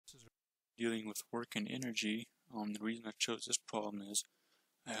dealing with work and energy, the reason I chose this problem is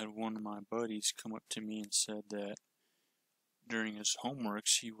I had one of my buddies come up to me and said that during his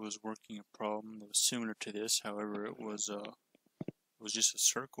homeworks he was working a problem that was similar to this. However, it was just a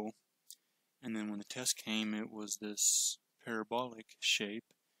circle, and then when the test came it was this parabolic shape,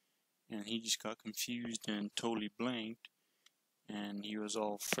 and he just got confused and totally blanked, and he was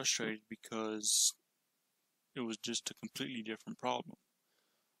all frustrated because it was just a completely different problem.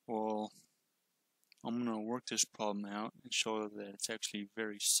 Well, I'm going to work this problem out and show that it's actually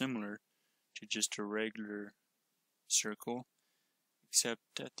very similar to just a regular circle, except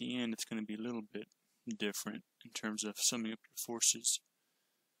at the end it's going to be a little bit different in terms of summing up your forces.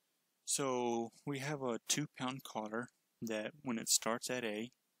 So we have a 2-pound collar that when it starts at A,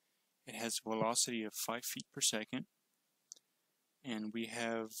 it has a velocity of 5 feet per second, and we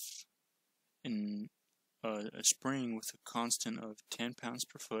have a spring with a constant of 10 pounds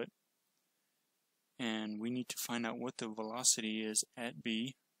per foot, and we need to find out what the velocity is at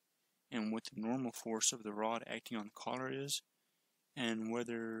B and what the normal force of the rod acting on the collar is, and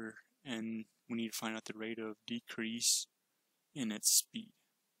we need to find out the rate of decrease in its speed.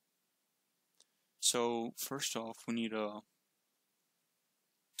 So first off, we need to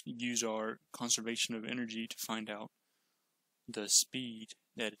use our conservation of energy to find out the speed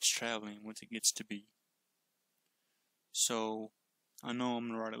that it's traveling once it gets to B. So I know I'm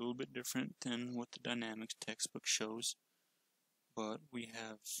going to write a little bit different than what the dynamics textbook shows, but we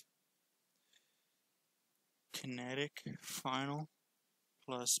have kinetic final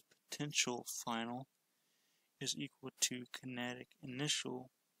plus potential final is equal to kinetic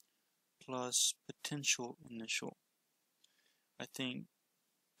initial plus potential initial. I think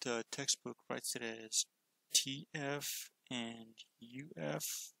the textbook writes it as TF and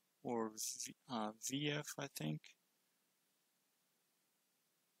UF, or VF, I think.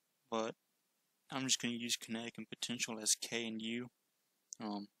 But I'm just going to use kinetic and potential as K and U.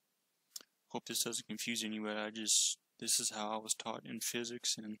 Hope this doesn't confuse anybody. This is how I was taught in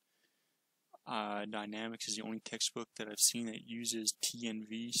physics, and dynamics is the only textbook that I've seen that uses T and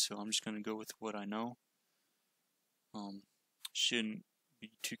V, so I'm just going to go with what I know. Shouldn't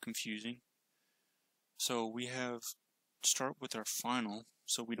be too confusing. So we start with our final.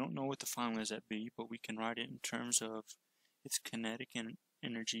 So we don't know what the final is at B, but we can write it in terms of its kinetic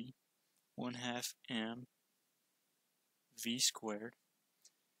energy, 1/2 m v squared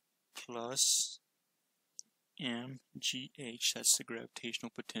plus mgh, that's the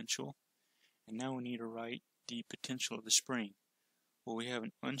gravitational potential. And now we need to write the potential of the spring. Well, we have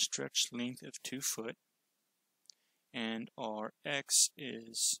an unstretched length of 2 foot, and our x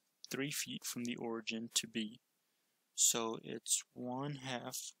is 3 feet from the origin to B. So it's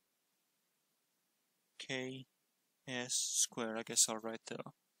 1/2 ks squared. I guess I'll write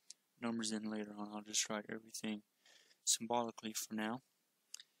the numbers in later on. I'll just write everything symbolically for now.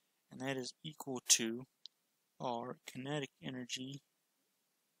 And that is equal to our kinetic energy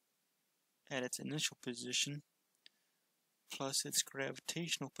at its initial position plus its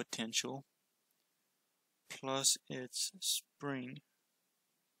gravitational potential plus its spring,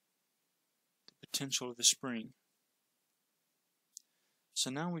 the potential of the spring. So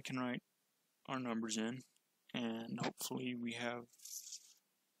now we can write our numbers in, and hopefully we have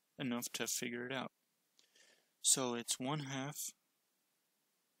enough to figure it out. So it's 1/2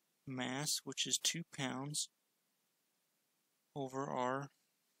 mass, which is 2 pounds, over our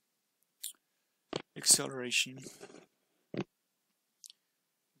acceleration,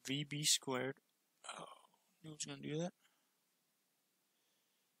 VB squared. Oh, I knew I was going to do that.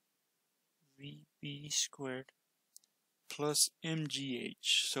 VB squared plus mgh,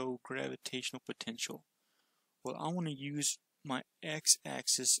 so gravitational potential. Well, I want to use my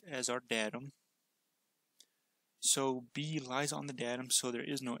x-axis as our datum. So B lies on the datum, so there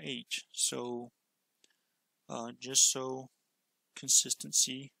is no h. So just so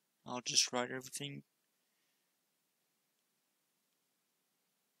consistency, I'll just write everything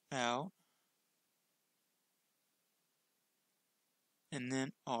out. And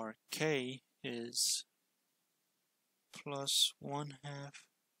then our K is plus 1/2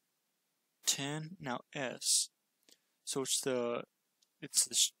 10. Now S. So it's the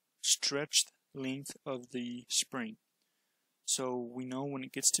stretched length of the spring. So we know when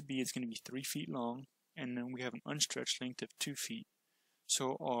it gets to B it's going to be 3 feet long, and then we have an unstretched length of 2 feet.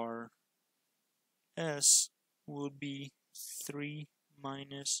 So our S will be 3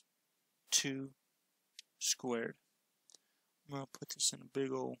 minus 2 squared. I'm going to put this in a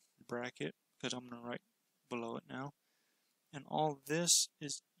big old bracket because I'm going to write below it now. And all this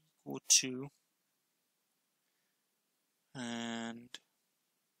is equal to, and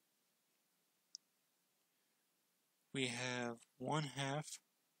we have 1/2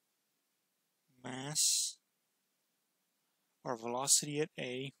 mass. Our velocity at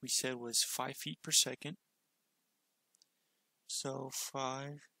A, we said, was 5 feet per second. So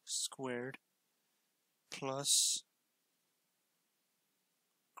 5 squared plus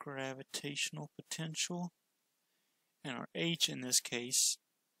gravitational potential. And our h in this case,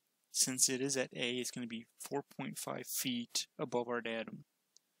 since it is at A, it's going to be 4.5 feet above our datum.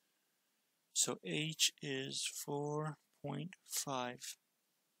 So h is 4.5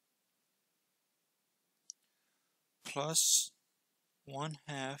 plus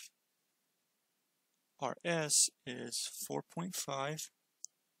 1/2. Our s is 4.5.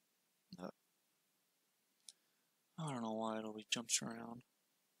 I don't know why it always jumps around.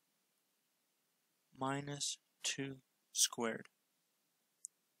 Minus 2 squared.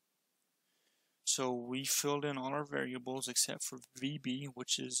 So we filled in all our variables except for VB,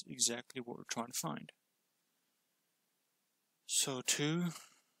 which is exactly what we're trying to find. So 2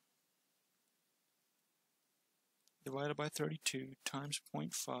 divided by 32 times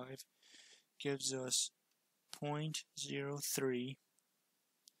 0.5 gives us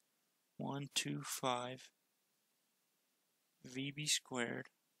 0.03125 VB squared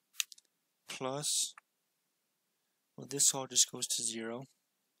plus, well, this all just goes to 0,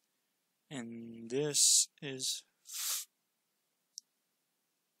 and this is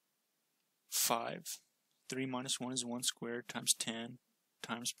 5. 3 minus 1 is 1 squared times 10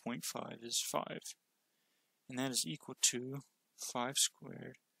 times 0.5 is 5. And that is equal to 5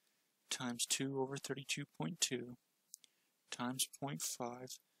 squared times 2 over 32.2 times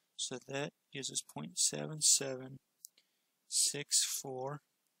 0.5. So that gives us 0.7764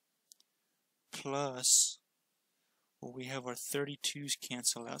 plus, well, we have our 32's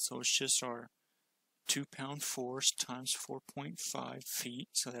cancel out, so it's just our 2-pound force times 4.5 feet,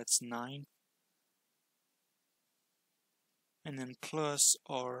 so that's 9. And then plus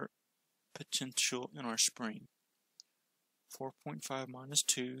our potential in our spring. 4.5 minus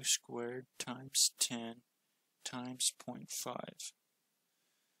 2 squared times 10 times 0.5.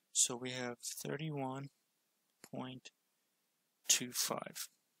 So we have 31.25.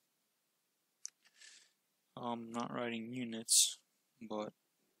 I'm not writing units, but I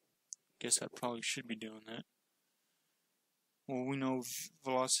guess I probably should be doing that. Well, we know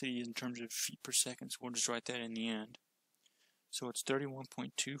velocity in terms of feet per second, so we'll just write that in the end. So it's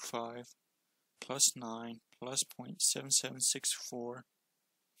 31.25 plus 9 plus 0.7764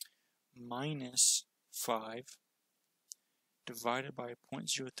 minus 5 divided by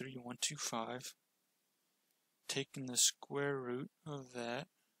 0.03125, taking the square root of that,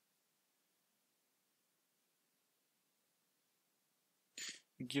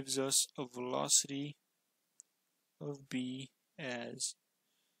 gives us a velocity of B as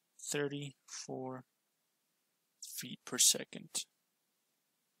 34 feet per second.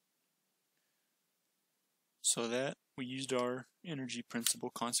 So that we used our energy principle,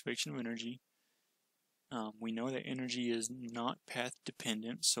 conservation of energy. We know that energy is not path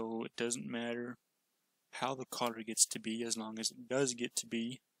dependent, so it doesn't matter how the color gets to be, as long as it does get to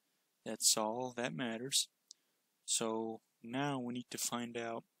be. That's all that matters. So now we need to find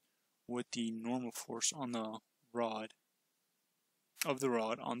out what the normal force on the rod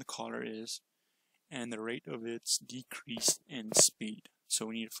on the collar is, and the rate of its decrease in speed. So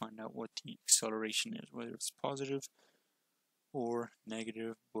we need to find out what the acceleration is, whether it's positive or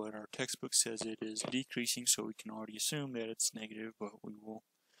negative, but our textbook says it is decreasing, so we can already assume that it's negative, but we will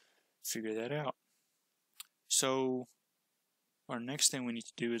figure that out. So our next thing we need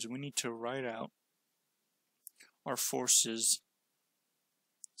to do is we need to write out our forces.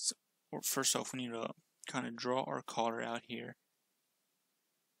 So, first off, we need to kind of draw our collar out here,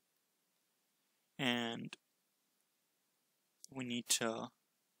 and we need to,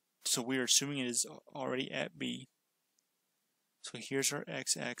 so we are assuming it is already at B. So here's our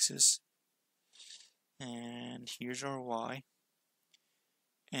x-axis, and here's our y,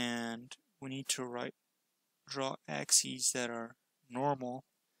 and we need to draw axes that are normal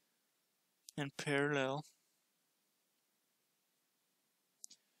and parallel.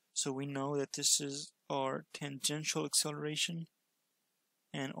 So we know that this is our tangential acceleration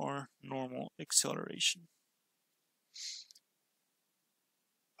and our normal acceleration.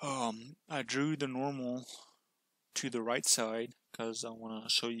 I drew the normal to the right side because I want to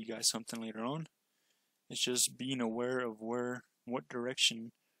show you guys something later on. It's just being aware of what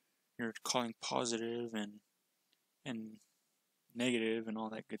direction you're calling positive and negative and all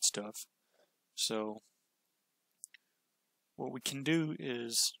that good stuff. So what we can do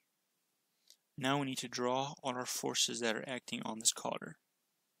is, now we need to draw all our forces that are acting on this collar.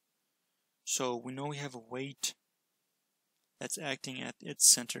 So we know we have a weight that's acting at its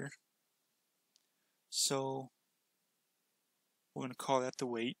center. So we're going to call that the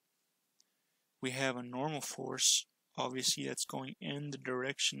weight. We have a normal force, obviously that's going in the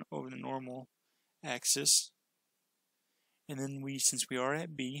direction of the normal axis. And then since we are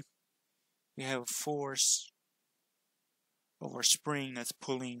at B, we have a force of our spring that's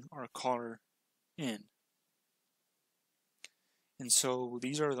pulling our collar in. And so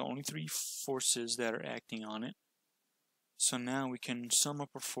these are the only three forces that are acting on it. So now we can sum up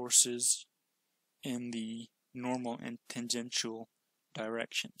our forces in the normal and tangential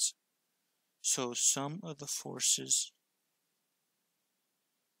directions. So sum of the forces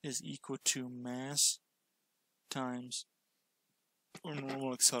is equal to mass times our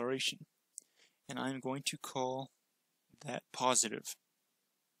normal acceleration. And I'm going to call that positive.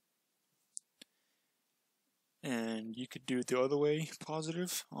 And you could do it the other way,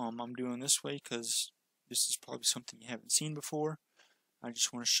 positive. I'm doing this way because this is probably something you haven't seen before. I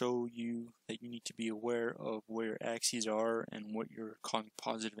just want to show you that you need to be aware of where your axes are and what you're calling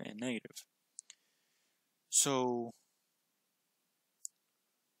positive and negative. So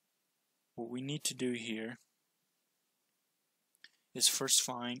what we need to do here is first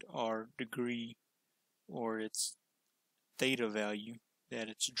find our degree, or its theta value that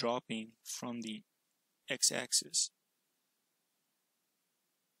it's dropping from the x-axis.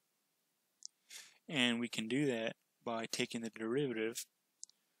 And we can do that by taking the derivative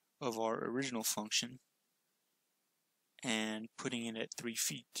of our original function and putting it at 3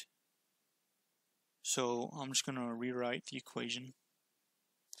 feet. So I'm just going to rewrite the equation.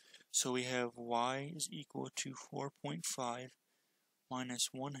 So we have y is equal to 4.5 minus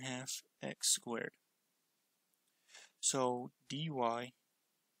 1/2 x squared. So dy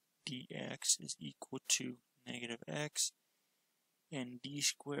dx is equal to negative x, and d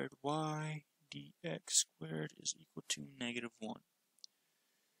squared y dx squared is equal to negative 1.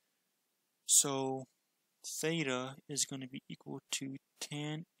 So theta is going to be equal to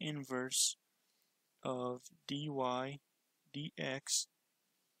tan inverse of dy dx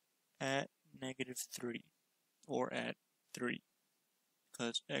at negative 3, or at 3,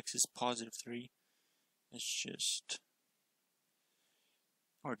 because x is positive 3. It's just,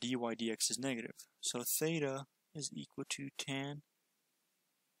 our dy dx is negative. So theta is equal to tan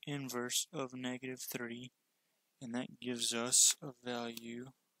inverse of negative 3, and that gives us a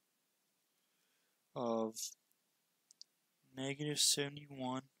value of negative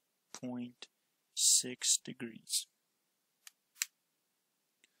 71.6 degrees.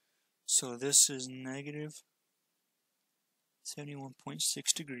 So this is negative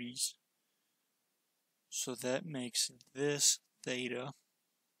 71.6 degrees. So that makes this theta.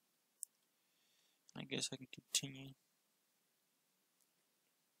 I guess I can continue.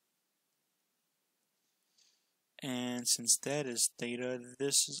 And since that is theta,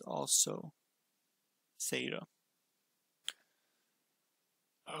 this is also theta.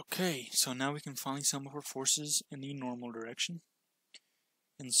 Okay, so now we can finally sum up our forces in the normal direction.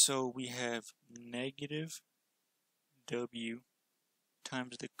 And so we have negative W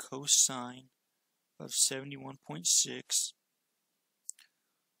times the cosine of 71.6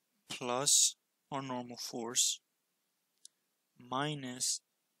 plus our normal force minus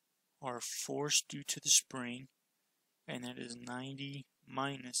our force due to the spring, and that is 90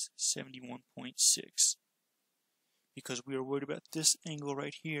 minus 71.6. Because we are worried about this angle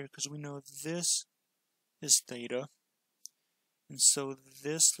right here, because we know this is theta, and so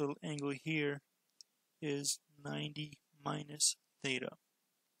this little angle here is 90 minus theta.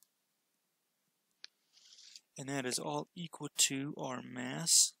 And that is all equal to our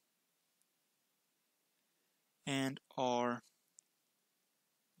mass and our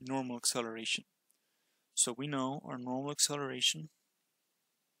normal acceleration. So we know our normal acceleration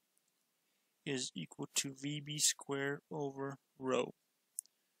is equal to VB squared over rho.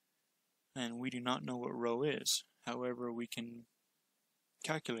 And we do not know what rho is. However, we can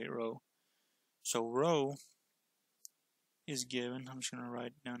calculate rho. So rho is given, I'm just going to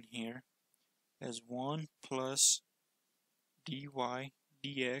write it down here, as 1 plus dy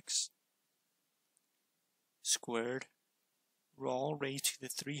dx squared, all raised to the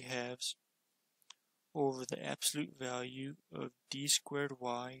 3/2 over the absolute value of d squared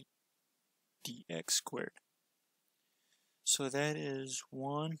y dx squared. So that is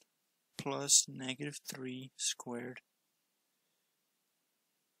 1 plus negative 3 squared.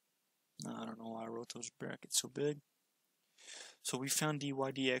 I don't know why I wrote those brackets so big. So we found dy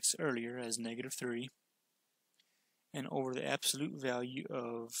dx earlier as negative 3, and over the absolute value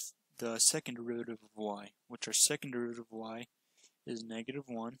of the second derivative of y, which our second derivative of y is negative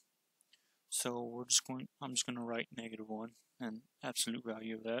 1. So I'm just going to write -1, and absolute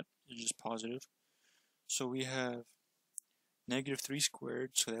value of that is just positive. So we have -3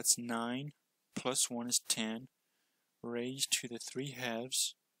 squared, so that's 9, plus 1 is 10, raised to the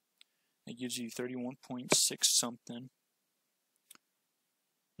 3/2. That gives you 31.6 something.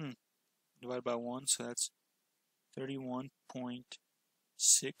 Divided by 1, so that's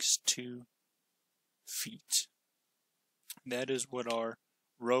 31.62 feet. That is what our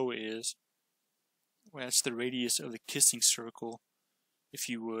rho is. Well, that's the radius of the kissing circle, if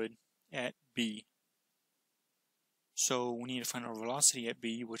you would, at B. So we need to find our velocity at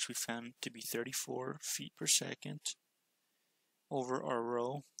B, which we found to be 34 feet per second, over our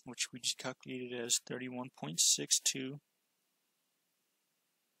rho, which we just calculated as 31.62,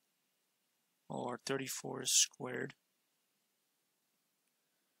 or 34 squared.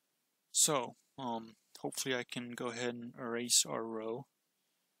 So, hopefully I can go ahead and erase our rho.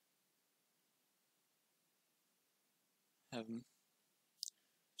 Have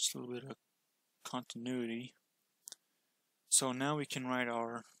just a little bit of continuity. So now we can write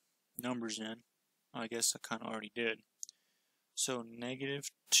our numbers in. I guess I kind of already did. So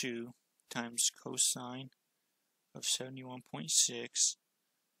 -2 times cosine of 71.6.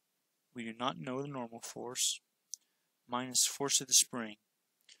 We do not know the normal force, minus force of the spring.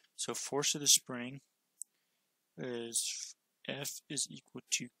 So force of the spring is F is equal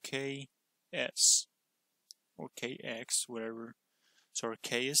to Ks, or Kx, whatever. So our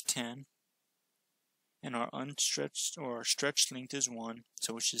K is 10, and our unstretched or our stretched length is 1,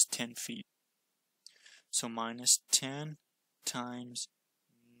 so which is 10 feet. So minus 10 times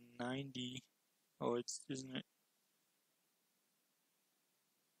 90. Oh, isn't it?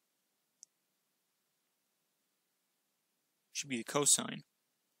 Should be the cosine.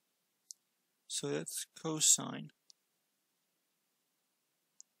 So that's cosine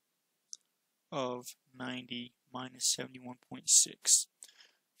of 90 minus 71.6.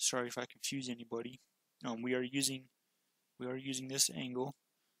 Sorry if I confuse anybody. We are using this angle,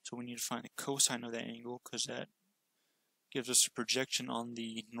 so we need to find the cosine of that angle because that gives us a projection on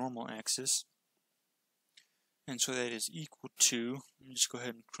the normal axis. And so that is equal to, let me just go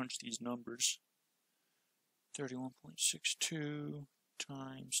ahead and crunch these numbers. 31.62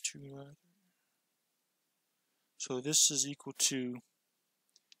 times 2. So this is equal to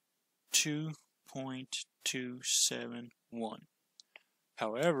 2.271.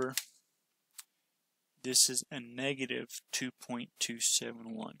 However, this is a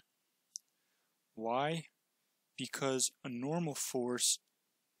 -2.271. Why? Because a normal force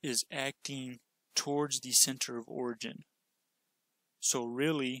is acting towards the center of origin. So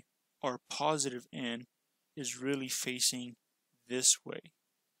really, our positive end is really facing this way.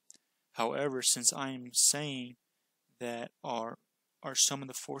 However, since I am saying that our sum of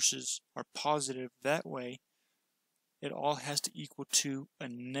the forces are positive that way, it all has to equal to a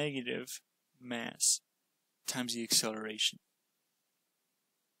negative mass times the acceleration.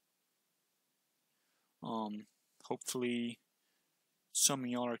 Hopefully some of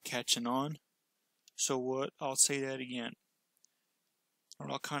y'all are catching on. So I'll say that again, or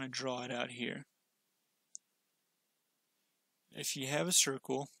I'll kind of draw it out here. If you have a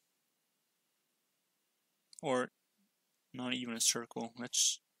circle, or not even a circle,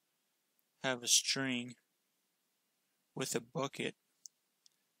 let's have a string with a bucket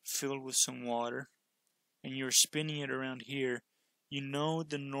filled with some water, and you're spinning it around here, you know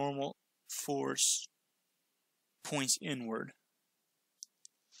the normal force points inward.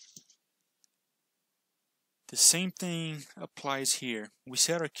 The same thing applies here. We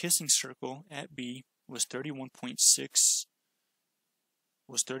said our kissing circle at B was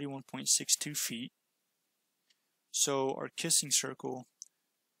 31.62 feet. So our kissing circle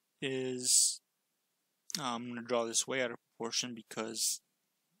is, I'm going to draw this way out of proportion because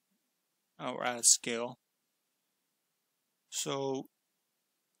we're out of scale. So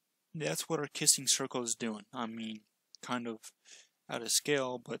that's what our kissing circle is doing. I mean, kind of out of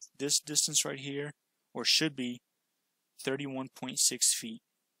scale, but this distance right here, or should be 31.6 feet.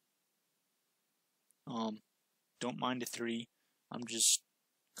 Don't mind the 3. I'm just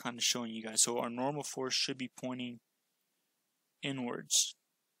kind of showing you guys. So our normal force should be pointing inwards.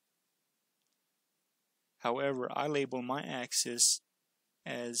 However, I label my axis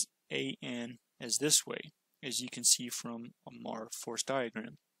as AN as this way, as you can see from our force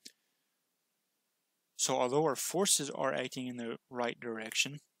diagram. So although our forces are acting in the right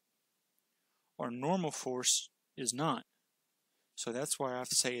direction, our normal force is not. So that's why I have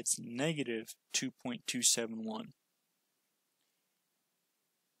to say it's -2.271.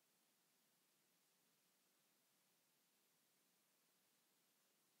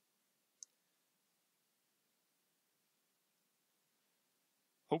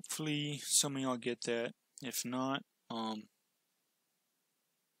 hopefully some of y'all get that. If not,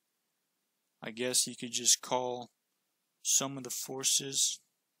 I guess you could just call some of the forces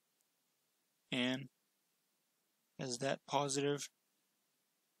N as that positive,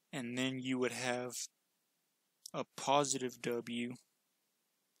 and then you would have a positive W,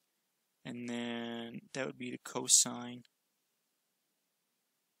 and then that would be the cosine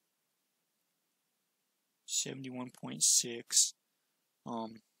 71.6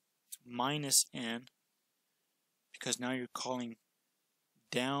 minus N, because now you're calling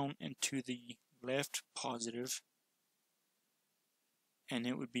down and to the left positive, and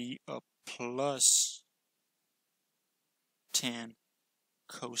it would be a plus 10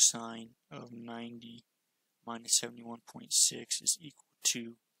 cosine of 90 minus 71.6 is equal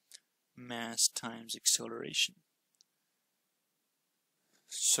to mass times acceleration.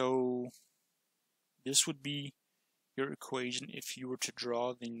 So this would be your equation if you were to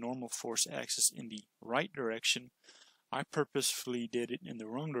draw the normal force axis in the right direction. I purposefully did it in the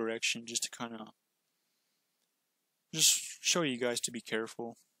wrong direction just to kind of just show you guys to be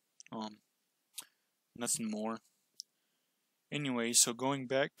careful. Nothing more. Anyway, so going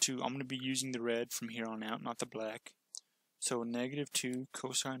back to, I'm going to be using the red from here on out, not the black. So negative 2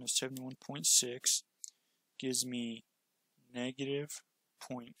 cosine of 71.6 gives me negative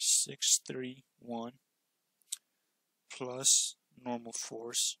 0.631 plus normal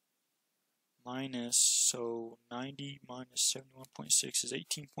force minus, so 90 minus 71.6 is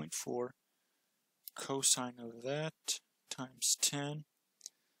 18.4 cosine of that times 10,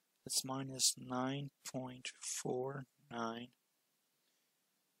 that's minus 9.49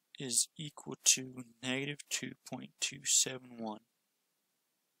 is equal to negative 2.271.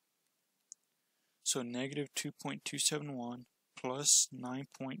 So negative 2.271 plus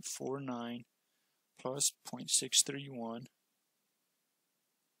 9.49 plus 0.631.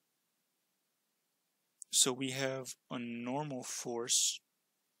 So we have a normal force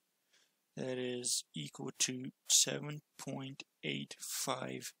that is equal to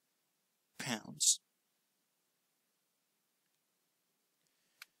 7.85 pounds.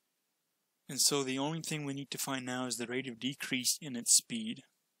 And so the only thing we need to find now is the rate of decrease in its speed.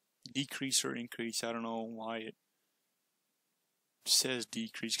 Decrease or increase, I don't know why it says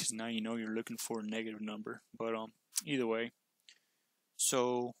decrease, because now you know you're looking for a negative number, but either way.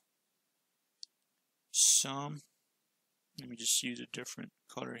 So let me just use a different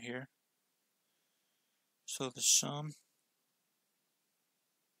color here. So the sum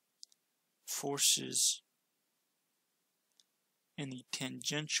forces in the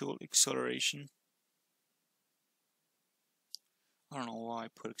tangential acceleration, I don't know why I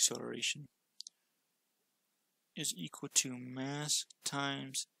put acceleration, is equal to mass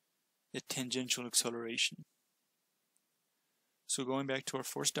times the tangential acceleration. So going back to our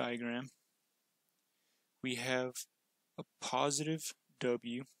force diagram, we have a positive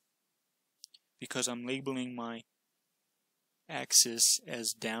W, because I'm labeling my axis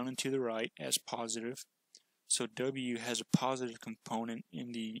as down and to the right as positive. So W has a positive component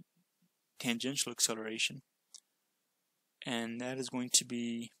in the tangential acceleration, and that is going to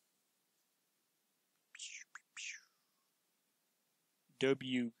be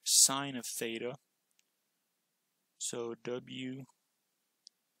W sine of theta. So W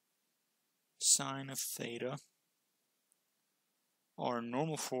sine of theta. Our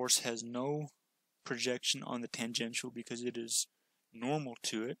normal force has no projection on the tangential because it is normal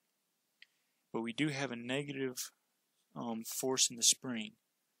to it, but we do have a negative force in the spring.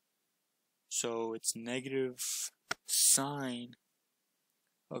 So it's negative sine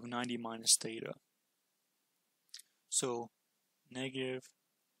of 90 minus theta. So negative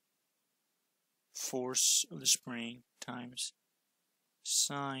force of the spring times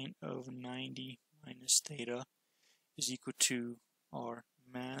sine of 90 minus theta is equal to our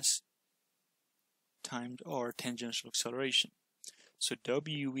mass times our tangential acceleration. So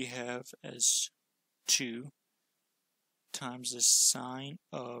W we have as 2 times the sine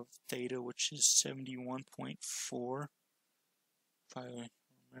of theta, which is 71.4, if I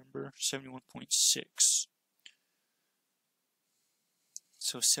remember, 71.6.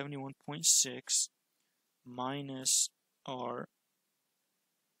 So 71.6 minus our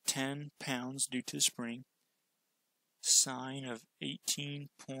 10 pounds due to the spring, sine of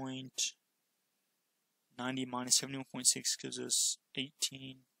 18.90 minus 71.6 gives us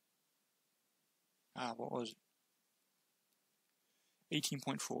 18, what was it?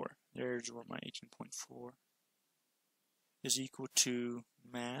 18.4. There's where my 18.4 is equal to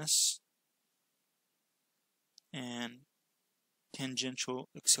mass and tangential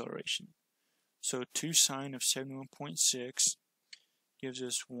acceleration. So 2 sine of 71.6 gives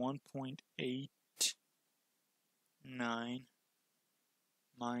us 1.89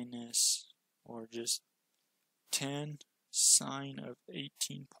 minus, or just 10 sine of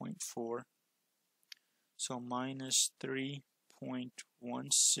 18.4. So minus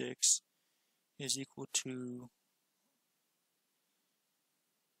 3.16 is equal to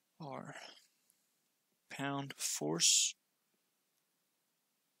our pound force,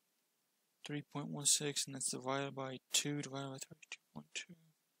 3.16, and that's divided by 2 divided by 32.2.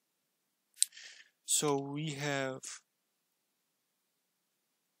 So we have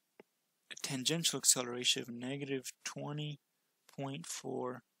a tangential acceleration of negative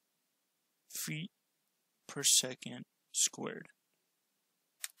 20.4 feet per second squared.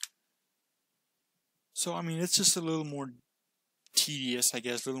 So I mean, it's just a little more tedious, I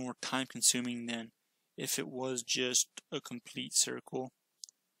guess, a little more time consuming than if it was just a complete circle.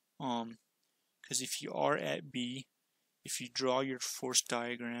 Because if you are at B, if you draw your force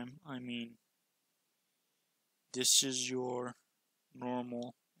diagram, I mean, this is your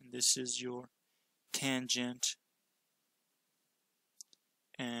normal and this is your tangent,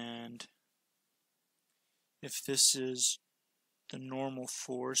 and if this is the normal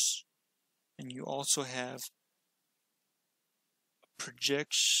force, and you also have a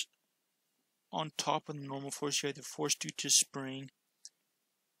projection on top of the normal force, you have the force due to spring,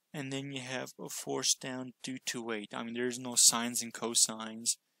 and then you have a force down due to weight. I mean, there's no sines and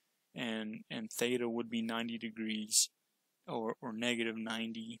cosines, and theta would be 90 degrees or negative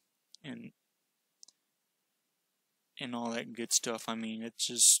 90, and all that good stuff. I mean,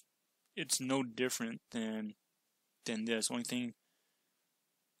 it's no different than this. Only thing,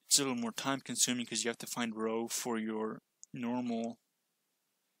 it's a little more time consuming because you have to find rho for your normal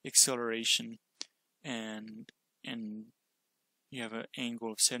acceleration, and you have an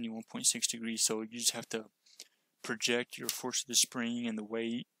angle of 71.6 degrees, so you just have to project your force of the spring and the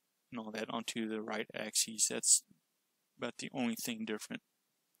weight and all that onto the right axis. That's about the only thing different.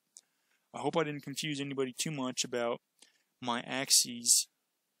 I hope I didn't confuse anybody too much about my axes,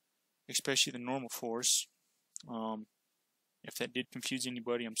 especially the normal force. If that did confuse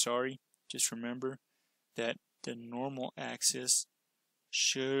anybody, I'm sorry. Just remember that the normal axis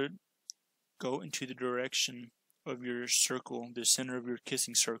should go into the direction of your circle, the center of your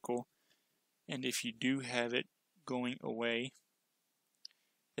kissing circle, and if you do have it going away,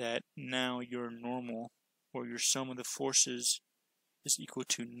 that now your normal, or your sum of the forces, is equal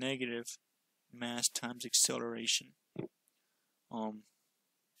to negative mass times acceleration. If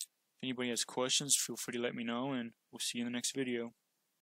anybody has questions, feel free to let me know, and we'll see you in the next video.